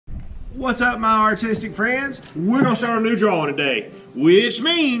What's up, my artistic friends? We're going to start a new drawing today, which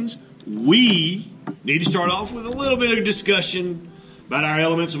means we need to start off with a little bit of discussion about our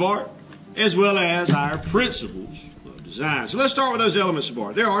elements of art, as well as our principles of design. So let's start with those elements of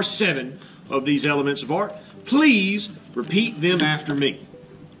art. There are 7 of these elements of art. Please repeat them after me.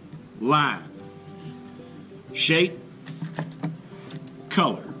 Line, shape,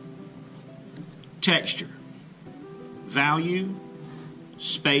 color, texture, value,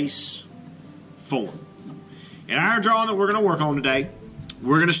 space, form. In our drawing that we're going to work on today,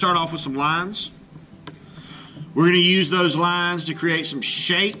 we're going to start off with some lines. We're going to use those lines to create some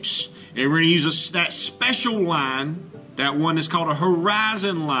shapes, and we're going to use that special line, that one that's called a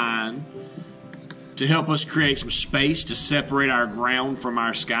horizon line, to help us create some space to separate our ground from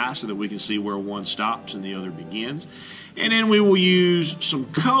our sky so that we can see where one stops and the other begins. And then we will use some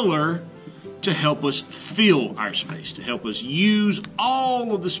color to help us fill our space, to help us use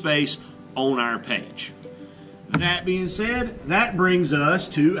all of the space on our page. That being said, that brings us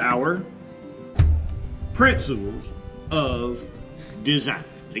to our principles of design.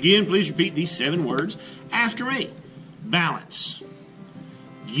 Again, please repeat these 7 words after me. Balance,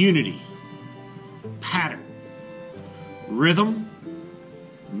 unity, pattern, rhythm,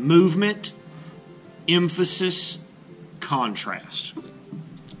 movement, emphasis, contrast.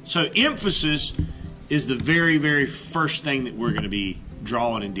 So emphasis is the very, very first thing that we're going to be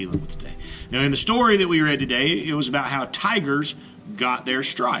drawing and dealing with today. Now, in the story that we read today, it was about how tigers got their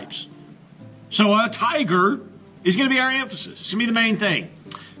stripes. So a tiger is going to be our emphasis. It's going to be the main thing.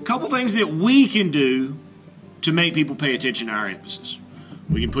 A couple things that we can do to make people pay attention to our emphasis.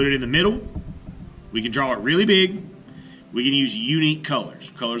 We can put it in the middle. We can draw it really big. We can use unique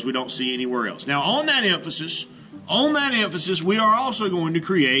colors, colors we don't see anywhere else. Now, on that emphasis, we are also going to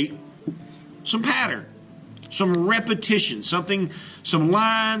create some pattern, some repetition, some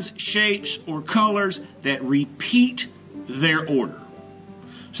lines, shapes, or colors that repeat their order.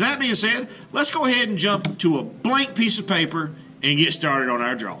 So that being said, let's go ahead and jump to a blank piece of paper and get started on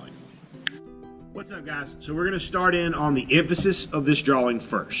our drawing. What's up, guys? So we're going to start in on the emphasis of this drawing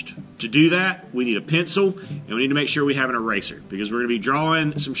first. To do that, we need a pencil, and we need to make sure we have an eraser, because we're going to be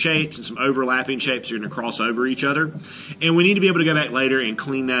drawing some shapes and some overlapping shapes that are going to cross over each other. And we need to be able to go back later and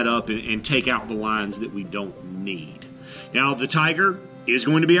clean that up and take out the lines that we don't need. Now, the tiger is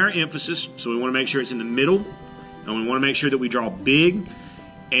going to be our emphasis, so we want to make sure it's in the middle, and we want to make sure that we draw big,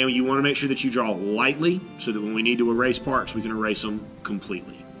 and you want to make sure that you draw lightly so that when we need to erase parts, we can erase them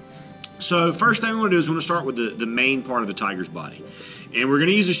completely. So first thing we want to do is we want to start with the main part of the tiger's body. And we're going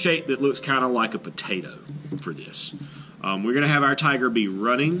to use a shape that looks kind of like a potato for this. We're going to have our tiger be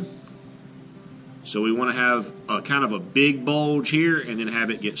running. So we want to have a kind of a big bulge here and then have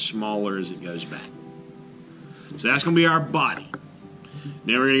it get smaller as it goes back. So that's going to be our body.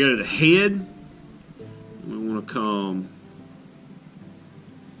 Now we're going to go to the head. We want to come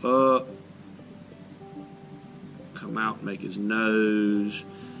up, come out, make his nose,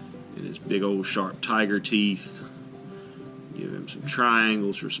 and his big old sharp tiger teeth. Give him some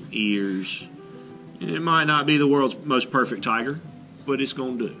triangles for some ears. And it might not be the world's most perfect tiger, but it's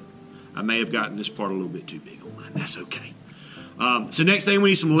going to do. I may have gotten this part a little bit too big on mine. That's okay. So next thing, we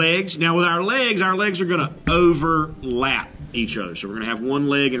need some legs. Now with our legs are going to overlap each other. So we're going to have one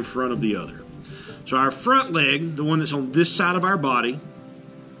leg in front of the other. So our front leg, the one that's on this side of our body,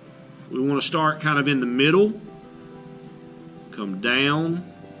 we want to start kind of in the middle, come down,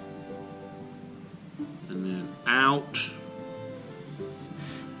 and then out,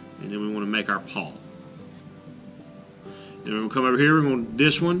 and then we want to make our paw. Then we're going to come over here, we're going to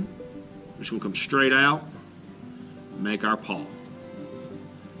this one, we're just going to come straight out, make our paw.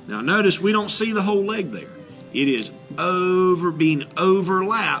 Now notice we don't see the whole leg there. It is being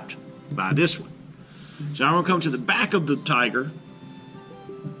overlapped by this one. So now we're going to come to the back of the tiger,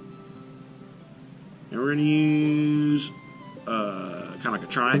 and we're going to use kind of like a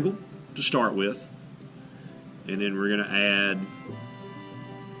triangle to start with. And then we're going to add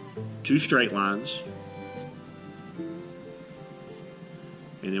 2 straight lines.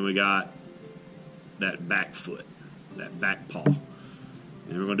 And then we got that back foot, that back paw. And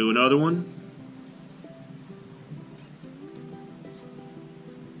then we're going to do another one.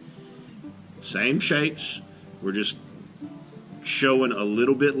 Same shapes. We're just showing a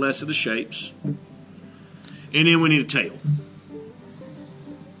little bit less of the shapes. And then we need a tail.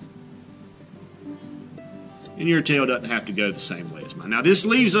 And your tail doesn't have to go the same way as mine. Now this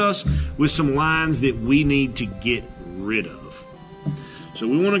leaves us with some lines that we need to get rid of. So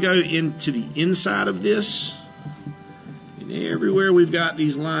we want to go into the inside of this. And everywhere we've got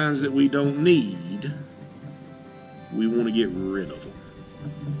these lines that we don't need, we want to get rid of them.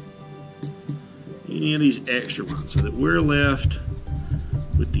 any of these extra lines so that we're left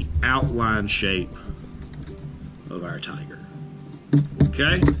with the outline shape of our tiger.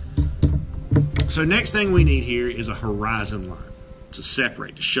 Okay? So next thing we need here is a horizon line to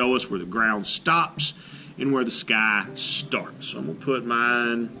separate, to show us where the ground stops and where the sky starts. So I'm going to put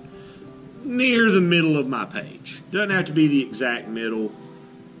mine near the middle of my page. Doesn't have to be the exact middle,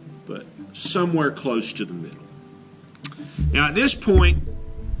 but somewhere close to the middle. Now at this point,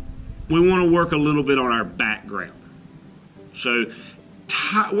 we want to work a little bit on our background. So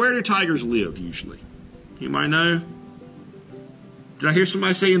where do tigers live usually? You might know. Did I hear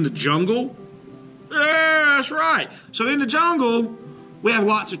somebody say in the jungle? Yeah, that's right. So in the jungle, we have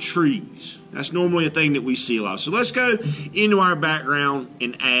lots of trees. That's normally a thing that we see a lot. So let's go into our background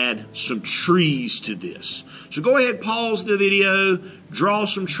and add some trees to this. So go ahead, pause the video, draw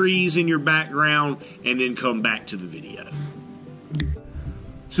some trees in your background, and then come back to the video.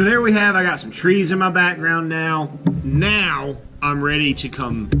 So there we have, I got some trees in my background now. Now I'm ready to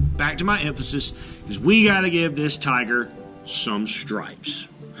come back to my emphasis, because we got to give this tiger some stripes.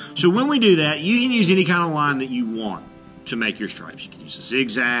 So when we do that, you can use any kind of line that you want to make your stripes. You can use a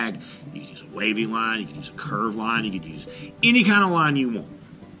zigzag, you can use a wavy line, you can use a curved line, you can use any kind of line you want.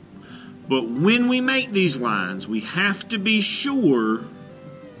 But when we make these lines, we have to be sure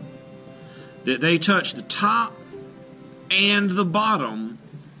that they touch the top and the bottom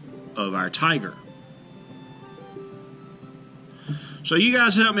of our tiger. So you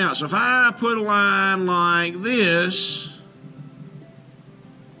guys help me out. So if I put a line like this,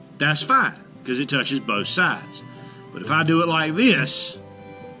 that's fine, because it touches both sides. But if I do it like this,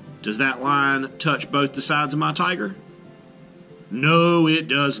 does that line touch both the sides of my tiger? No, it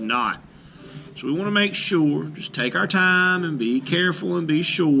does not. So we want to make sure, just take our time and be careful and be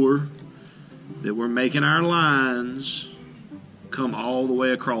sure that we're making our lines come all the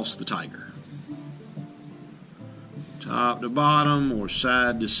way across the tiger. Top to bottom or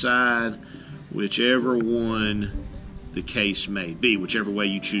side to side, whichever one the case may be, whichever way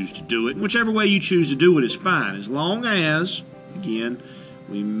you choose to do it. And whichever way you choose to do it is fine, as long as, again,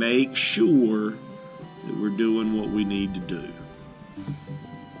 we make sure that we're doing what we need to do.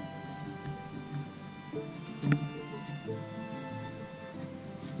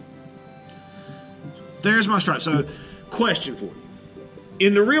 There's my stripe. So, question for you.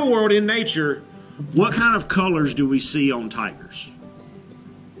 In the real world, in nature, what kind of colors do we see on tigers?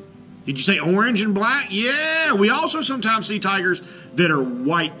 Did you say orange and black? Yeah, we also sometimes see tigers that are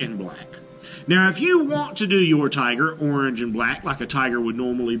white and black. Now, if you want to do your tiger orange and black like a tiger would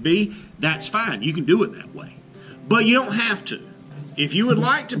normally be, that's fine. You can do it that way. But you don't have to. If you would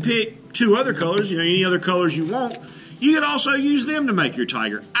like to pick two other colors, any other colors you want, you could also use them to make your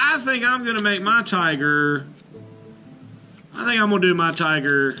tiger. I think I'm going to make my tiger, I think I'm going to do my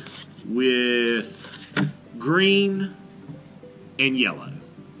tiger with green and yellow.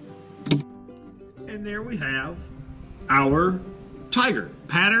 And there we have our tiger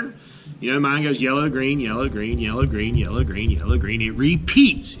pattern. Mine goes yellow, green, yellow, green, yellow, green, yellow, green, yellow, green. It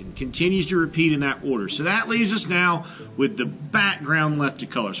repeats and continues to repeat in that order. So that leaves us now with the background left to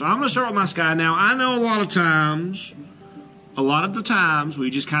color. So I'm going to start with my sky now. I know a lot of the times we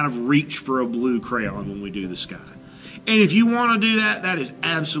just kind of reach for a blue crayon when we do the sky. And if you want to do that, that is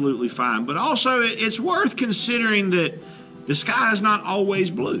absolutely fine. But also, it's worth considering that the sky is not always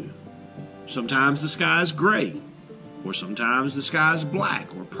blue. Sometimes the sky is gray, or sometimes the sky is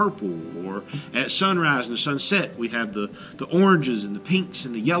black or purple, or at sunrise and the sunset we have the oranges and the pinks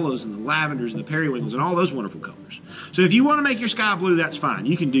and the yellows and the lavenders and the periwinkles and all those wonderful colors. So if you want to make your sky blue, that's fine.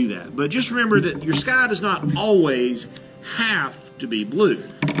 You can do that. But just remember that your sky does not always have to be blue.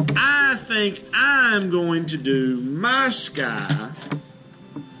 I think I'm going to do my sky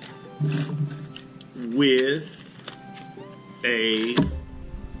with a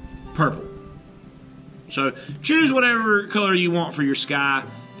purple. So choose whatever color you want for your sky,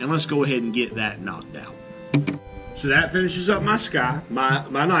 and let's go ahead and get that knocked out. So that finishes up my sky, my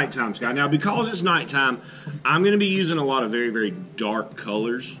nighttime sky. Now, because it's nighttime, I'm going to be using a lot of very, very dark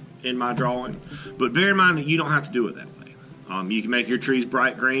colors in my drawing. But bear in mind that you don't have to do it that way. You can make your trees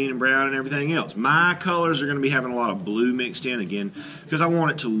bright green and brown and everything else. My colors are going to be having a lot of blue mixed in, again, because I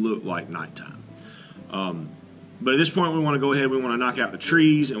want it to look like nighttime. But at this point, we want to go ahead, we want to knock out the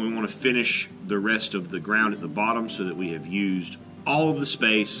trees, and we want to finish the rest of the ground at the bottom so that we have used all of the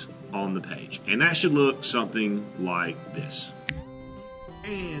space on the page. And that should look something like this.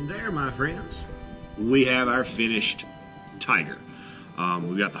 And there, my friends, we have our finished tiger.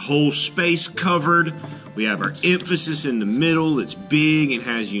 We've got the whole space covered. We have our emphasis in the middle. It's big and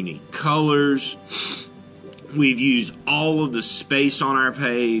has unique colors. We've used all of the space on our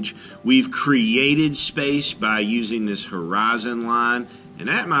page. We've created space by using this horizon line. And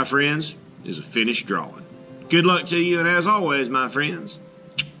that, my friends, is a finished drawing. Good luck to you, and as always, my friends,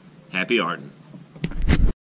 happy arting.